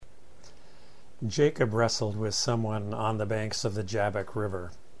Jacob wrestled with someone on the banks of the Jabbok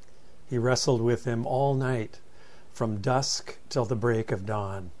River. He wrestled with him all night, from dusk till the break of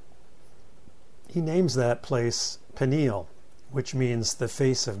dawn. He names that place Peniel, which means the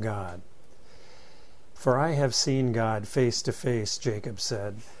face of God. For I have seen God face to face, Jacob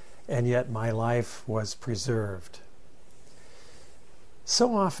said, and yet my life was preserved.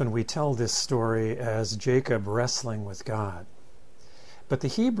 So often we tell this story as Jacob wrestling with God. But the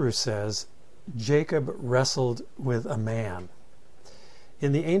Hebrew says Jacob wrestled with a man.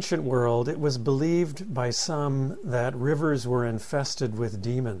 In the ancient world, it was believed by some that rivers were infested with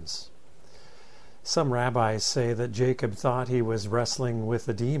demons. Some rabbis say that Jacob thought he was wrestling with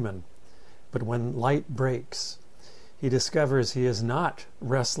a demon, but when light breaks, he discovers he is not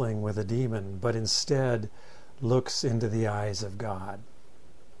wrestling with a demon, but instead looks into the eyes of God.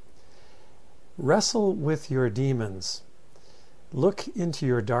 Wrestle with your demons. Look into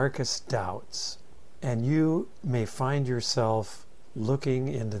your darkest doubts, and you may find yourself looking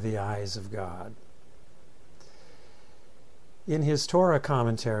into the eyes of God. In his Torah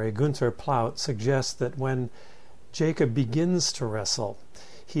commentary, Gunther Plaut suggests that when Jacob begins to wrestle,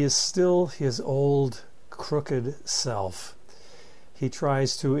 he is still his old, crooked self. He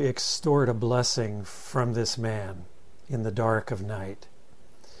tries to extort a blessing from this man in the dark of night.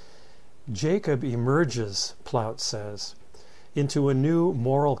 Jacob emerges, Plaut says, into a new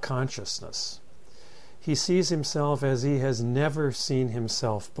moral consciousness. He sees himself as he has never seen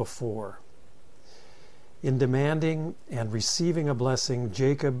himself before. In demanding and receiving a blessing,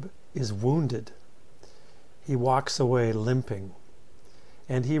 Jacob is wounded. He walks away limping,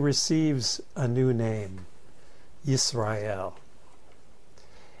 and he receives a new name, Yisrael.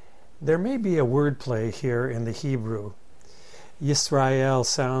 There may be a wordplay here in the Hebrew. Yisrael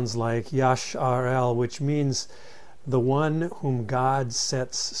sounds like Yasharel, which means the one whom God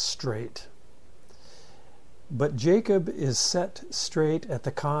sets straight. But Jacob is set straight at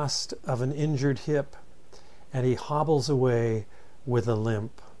the cost of an injured hip, and he hobbles away with a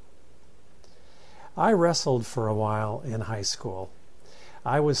limp. I wrestled for a while in high school.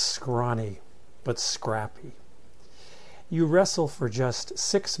 I was scrawny, but scrappy. You wrestle for just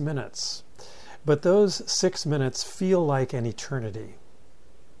 6 minutes, but those 6 minutes feel like an eternity.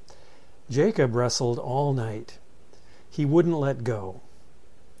 Jacob wrestled all night. He wouldn't let go.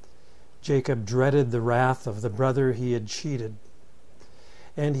 Jacob dreaded the wrath of the brother he had cheated,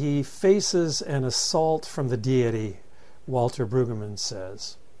 and he faces an assault from the deity, Walter Brueggemann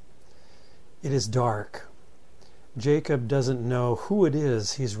says. It is dark. Jacob doesn't know who it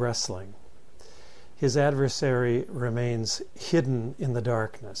is he's wrestling. His adversary remains hidden in the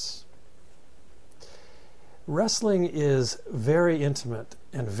darkness. Wrestling is very intimate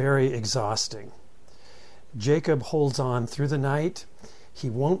and very exhausting. Jacob holds on through the night. He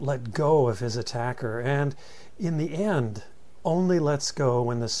won't let go of his attacker, and in the end, only lets go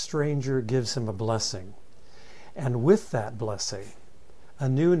when the stranger gives him a blessing. And with that blessing, a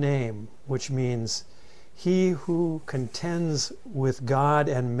new name, which means he who contends with God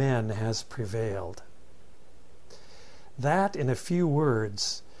and men has prevailed. That, in a few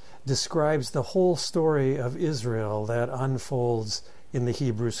words, describes the whole story of Israel that unfolds in the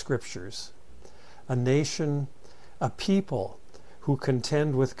Hebrew Scriptures. A nation, a people who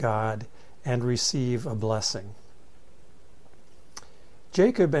contend with God and receive a blessing.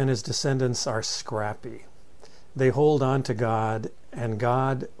 Jacob and his descendants are scrappy. They hold on to God, and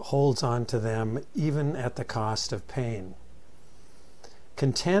God holds on to them even at the cost of pain.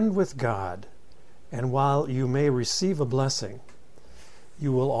 Contend with God, and while you may receive a blessing,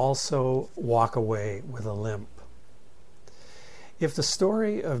 you will also walk away with a limp. If the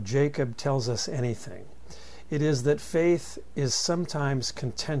story of Jacob tells us anything, it is that faith is sometimes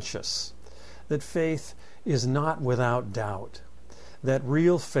contentious, that faith is not without doubt, that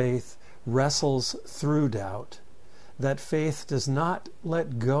real faith wrestles through doubt, that faith does not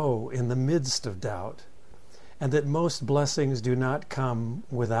let go in the midst of doubt, and that most blessings do not come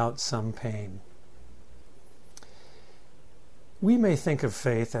without some pain. We may think of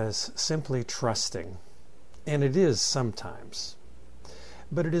faith as simply trusting, and it is sometimes.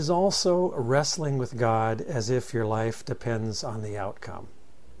 But it is also wrestling with God as if your life depends on the outcome.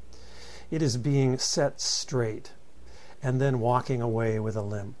 It is being set straight and then walking away with a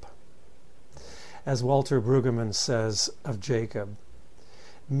limp. As Walter Brueggemann says of Jacob,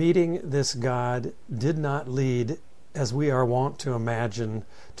 meeting this God did not lead, as we are wont to imagine,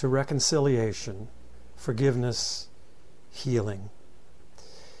 to reconciliation, forgiveness, healing.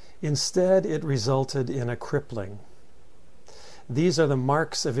 Instead, it resulted in a crippling. These are the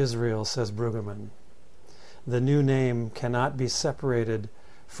marks of Israel, says Brueggemann. The new name cannot be separated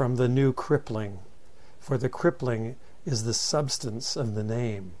from the new crippling, for the crippling is the substance of the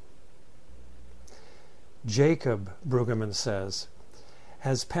name. Jacob, Brueggemann says,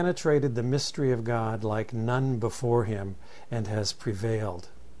 has penetrated the mystery of God like none before him and has prevailed.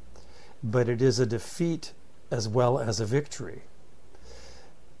 But it is a defeat as well as a victory.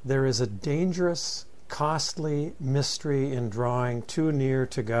 There is a dangerous, costly mystery in drawing too near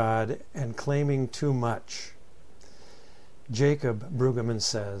to God and claiming too much. Jacob, Brueggemann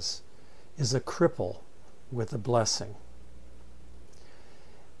says, is a cripple with a blessing.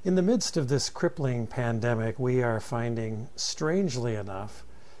 In the midst of this crippling pandemic, we are finding, strangely enough,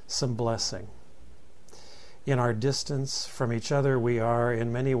 some blessing. In our distance from each other, we are,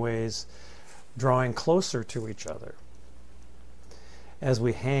 in many ways, drawing closer to each other. As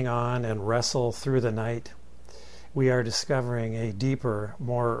we hang on and wrestle through the night, we are discovering a deeper,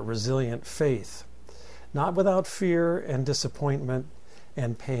 more resilient faith, not without fear and disappointment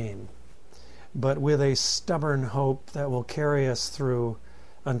and pain, but with a stubborn hope that will carry us through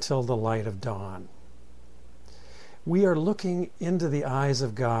until the light of dawn. We are looking into the eyes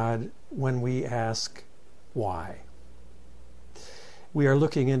of God when we ask, why? We are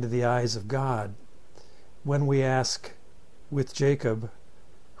looking into the eyes of God when we ask, with Jacob,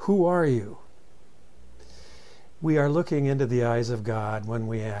 who are you? We are looking into the eyes of God when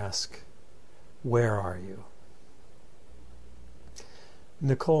we ask, where are you?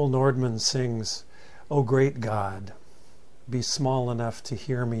 Nicole Nordman sings, "O great God, be small enough to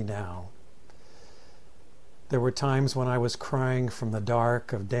hear me now." There were times when I was crying from the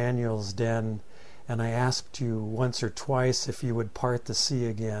dark of Daniel's den, and I asked you once or twice if you would part the sea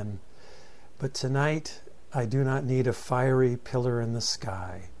again. But tonight, I do not need a fiery pillar in the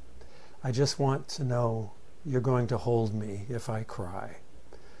sky. I just want to know you're going to hold me if I cry.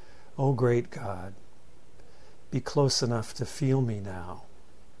 Oh, great God, be close enough to feel me now.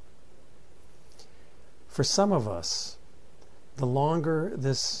 For some of us, the longer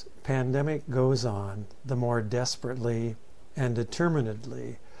this pandemic goes on, the more desperately and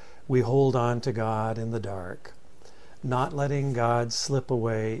determinedly we hold on to God in the dark, not letting God slip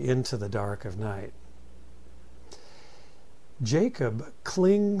away into the dark of night. Jacob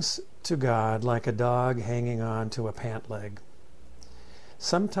clings to God like a dog hanging on to a pant leg.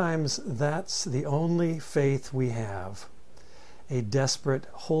 Sometimes that's the only faith we have, a desperate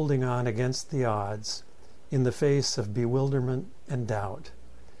holding on against the odds in the face of bewilderment and doubt,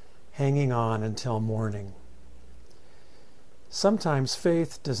 hanging on until morning. Sometimes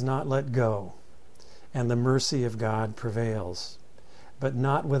faith does not let go, and the mercy of God prevails, but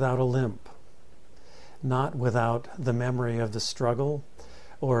not without a limp, not without the memory of the struggle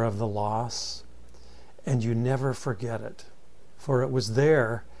or of the loss, and you never forget it, for it was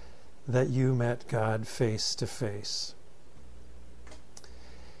there that you met God face to face.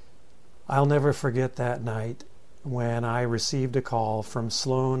 I'll never forget that night when I received a call from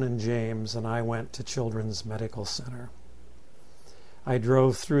Sloan and James and I went to Children's Medical Center. I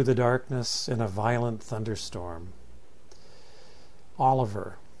drove through the darkness in a violent thunderstorm.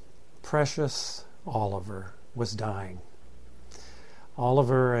 Oliver, precious Oliver, was dying.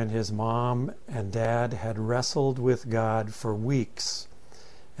 Oliver and his mom and dad had wrestled with God for weeks,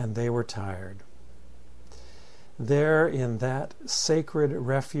 and they were tired. There in that sacred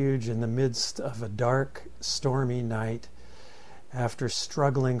refuge in the midst of a dark, stormy night, after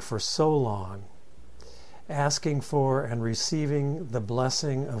struggling for so long, asking for and receiving the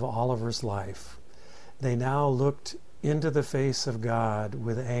blessing of Oliver's life, they now looked into the face of God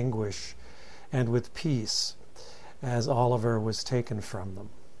with anguish and with peace as Oliver was taken from them.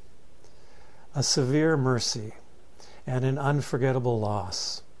 A severe mercy and an unforgettable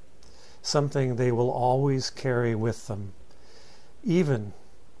loss, something they will always carry with them, even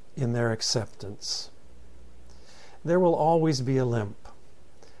in their acceptance. There will always be a limp,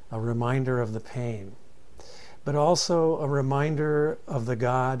 a reminder of the pain, but also a reminder of the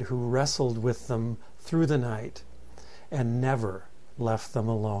God who wrestled with them through the night and never left them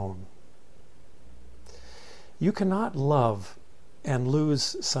alone. You cannot love and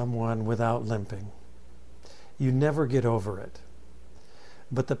lose someone without limping. You never get over it.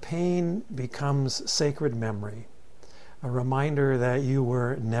 But the pain becomes sacred memory, a reminder that you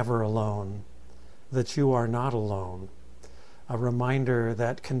were never alone, that you are not alone, a reminder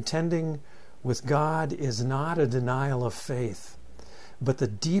that contending with God is not a denial of faith, but the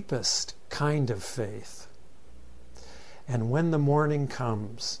deepest kind of faith. And when the morning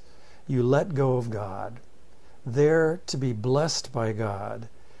comes, you let go of God, there to be blessed by God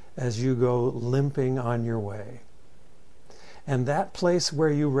as you go limping on your way. And that place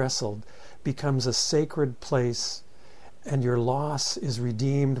where you wrestled becomes a sacred place and your loss is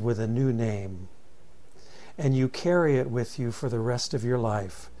redeemed with a new name, and you carry it with you for the rest of your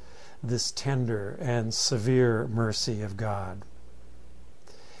life, this tender and severe mercy of God.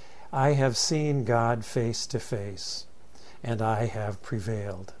 I have seen God face to face, and I have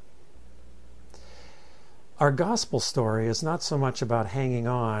prevailed. Our gospel story is not so much about hanging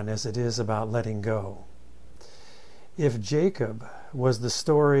on as it is about letting go. If Jacob was the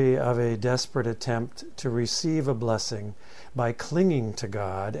story of a desperate attempt to receive a blessing by clinging to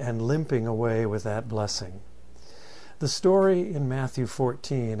God and limping away with that blessing, the story in Matthew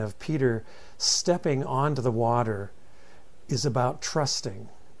 14 of Peter stepping onto the water is about trusting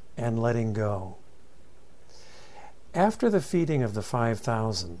and letting go. After the feeding of the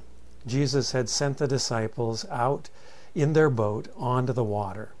 5,000, Jesus had sent the disciples out in their boat onto the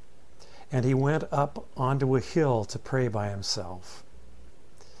water, and he went up onto a hill to pray by himself.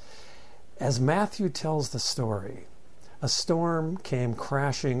 As Matthew tells the story, a storm came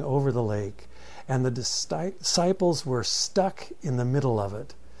crashing over the lake, and the disciples were stuck in the middle of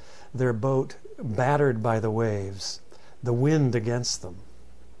it, their boat battered by the waves, the wind against them.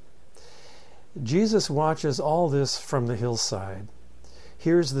 Jesus watches all this from the hillside,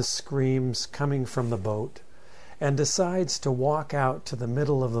 hears the screams coming from the boat, and decides to walk out to the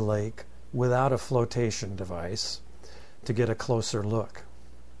middle of the lake without a flotation device to get a closer look.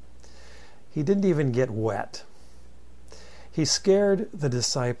 He didn't even get wet. He scared the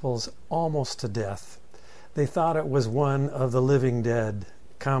disciples almost to death. They thought it was one of the living dead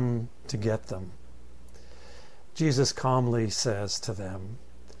come to get them. Jesus calmly says to them,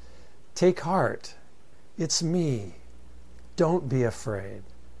 "Take heart, it's me. Don't be afraid."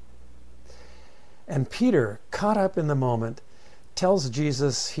 And Peter, caught up in the moment, tells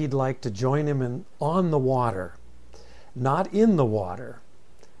Jesus he'd like to join him on the water, not in the water,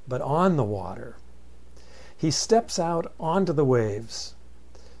 but on the water. He steps out onto the waves.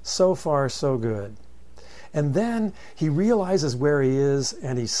 So far, so good. And then he realizes where he is,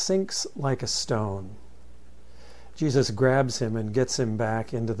 and he sinks like a stone. Jesus grabs him and gets him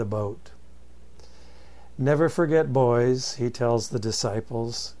back into the boat. "Never forget, boys," he tells the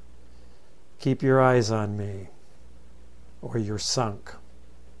disciples. "Keep your eyes on me, or you're sunk."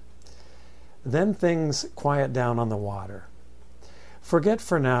 Then things quiet down on the water. Forget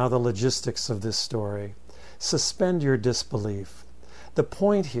for now the logistics of this story. Suspend your disbelief. The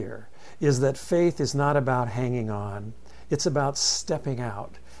point here is that faith is not about hanging on. It's about stepping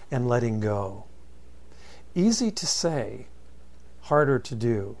out and letting go. Easy to say, harder to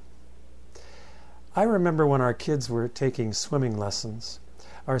do. I remember when our kids were taking swimming lessons.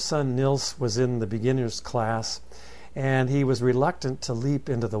 Our son Nils was in the beginner's class, and he was reluctant to leap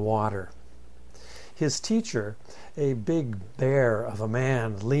into the water. His teacher, a big bear of a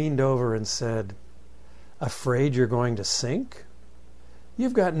man, leaned over and said, "Afraid you're going to sink?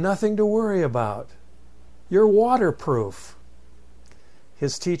 You've got nothing to worry about. You're waterproof."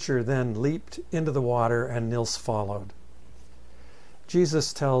 His teacher then leaped into the water, and Nils followed.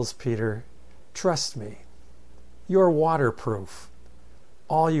 Jesus tells Peter, "Trust me. You're waterproof.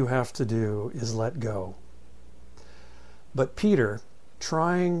 All you have to do is let go." But Peter,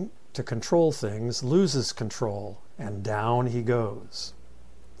 trying to control things, loses control, and down he goes.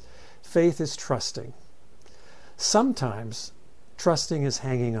 Faith is trusting. Sometimes trusting is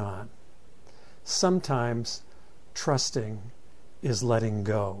hanging on. Sometimes trusting is letting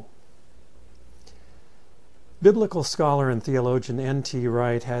go. Biblical scholar and theologian N.T.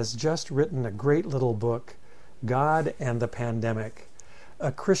 Wright has just written a great little book, God and the Pandemic,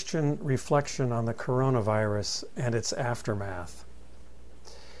 a Christian reflection on the coronavirus and its aftermath.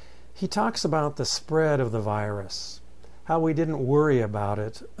 He talks about the spread of the virus, how we didn't worry about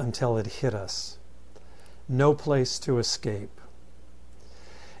it until it hit us. No place to escape.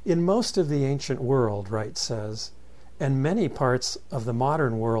 In most of the ancient world, Wright says, and many parts of the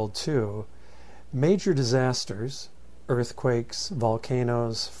modern world too, major disasters, earthquakes,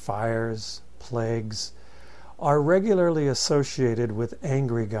 volcanoes, fires, plagues, are regularly associated with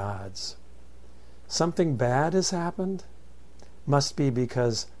angry gods. Something bad has happened? Must be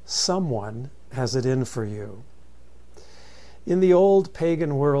because someone has it in for you. In the old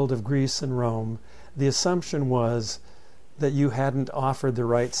pagan world of Greece and Rome, the assumption was that you hadn't offered the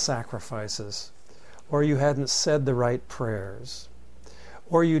right sacrifices, or you hadn't said the right prayers,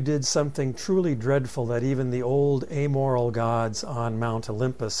 or you did something truly dreadful that even the old amoral gods on Mount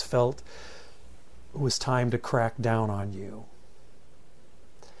Olympus felt it was time to crack down on you.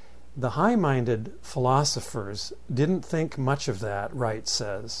 The high-minded philosophers didn't think much of that, Wright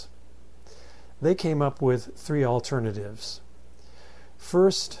says. They came up with three alternatives.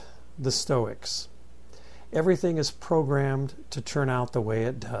 First, the Stoics. Everything is programmed to turn out the way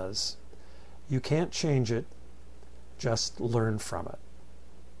it does. You can't change it, just learn from it.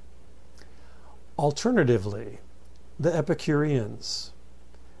 Alternatively, the Epicureans.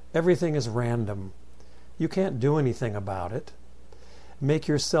 Everything is random. You can't do anything about it. Make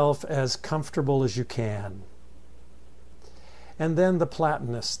yourself as comfortable as you can. And then the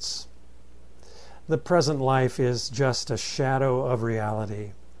Platonists. The present life is just a shadow of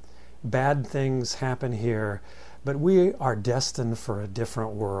reality. Bad things happen here, but we are destined for a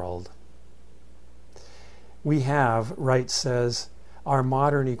different world. We have, Wright says, our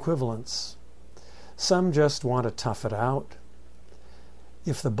modern equivalents. Some just want to tough it out.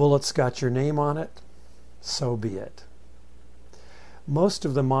 If the bullet's got your name on it, so be it. Most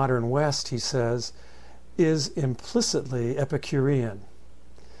of the modern West, he says, is implicitly Epicurean.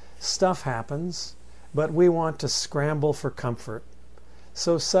 Stuff happens, but we want to scramble for comfort.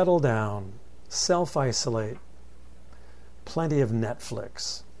 So settle down, self-isolate. Plenty of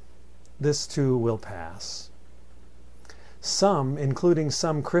Netflix. This too will pass. Some, including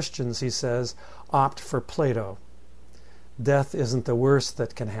some Christians, he says, opt for Plato. Death isn't the worst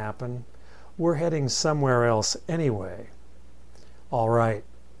that can happen. We're heading somewhere else anyway. All right,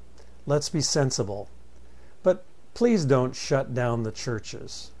 let's be sensible. But please don't shut down the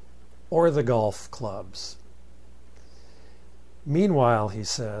churches or the golf clubs. Meanwhile, he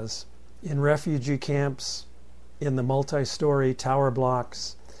says, in refugee camps, in the multi-story tower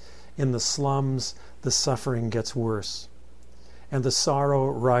blocks, in the slums, the suffering gets worse, and the sorrow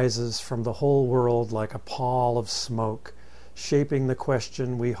rises from the whole world like a pall of smoke, shaping the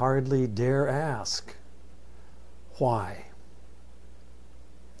question we hardly dare ask. Why?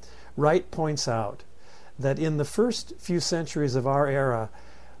 Wright points out that in the first few centuries of our era,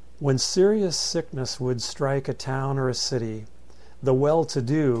 when serious sickness would strike a town or a city, the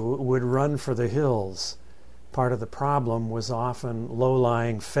well-to-do would run for the hills. Part of the problem was often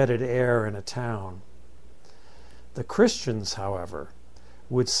low-lying, fetid air in a town. The Christians, however,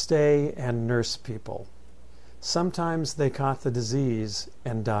 would stay and nurse people. Sometimes they caught the disease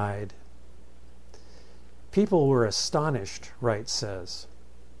and died. People were astonished, Wright says.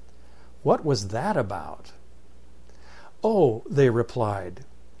 What was that about? Oh, they replied,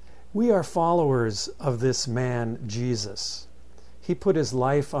 we are followers of this man, Jesus. He put his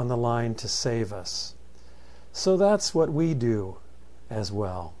life on the line to save us. So that's what we do as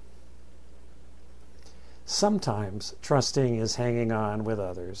well. Sometimes trusting is hanging on with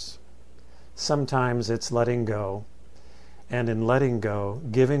others. Sometimes it's letting go, and in letting go,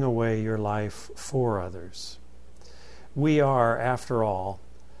 giving away your life for others. We are, after all,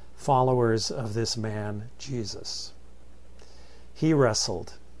 followers of this man, Jesus. He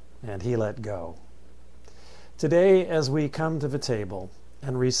wrestled, and he let go. Today, as we come to the table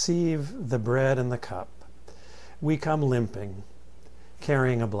and receive the bread and the cup, we come limping,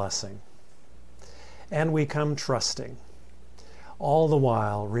 carrying a blessing. And we come trusting, all the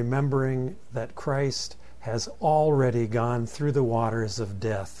while remembering that Christ has already gone through the waters of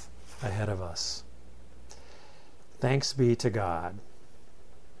death ahead of us. Thanks be to God.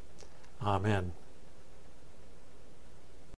 Amen.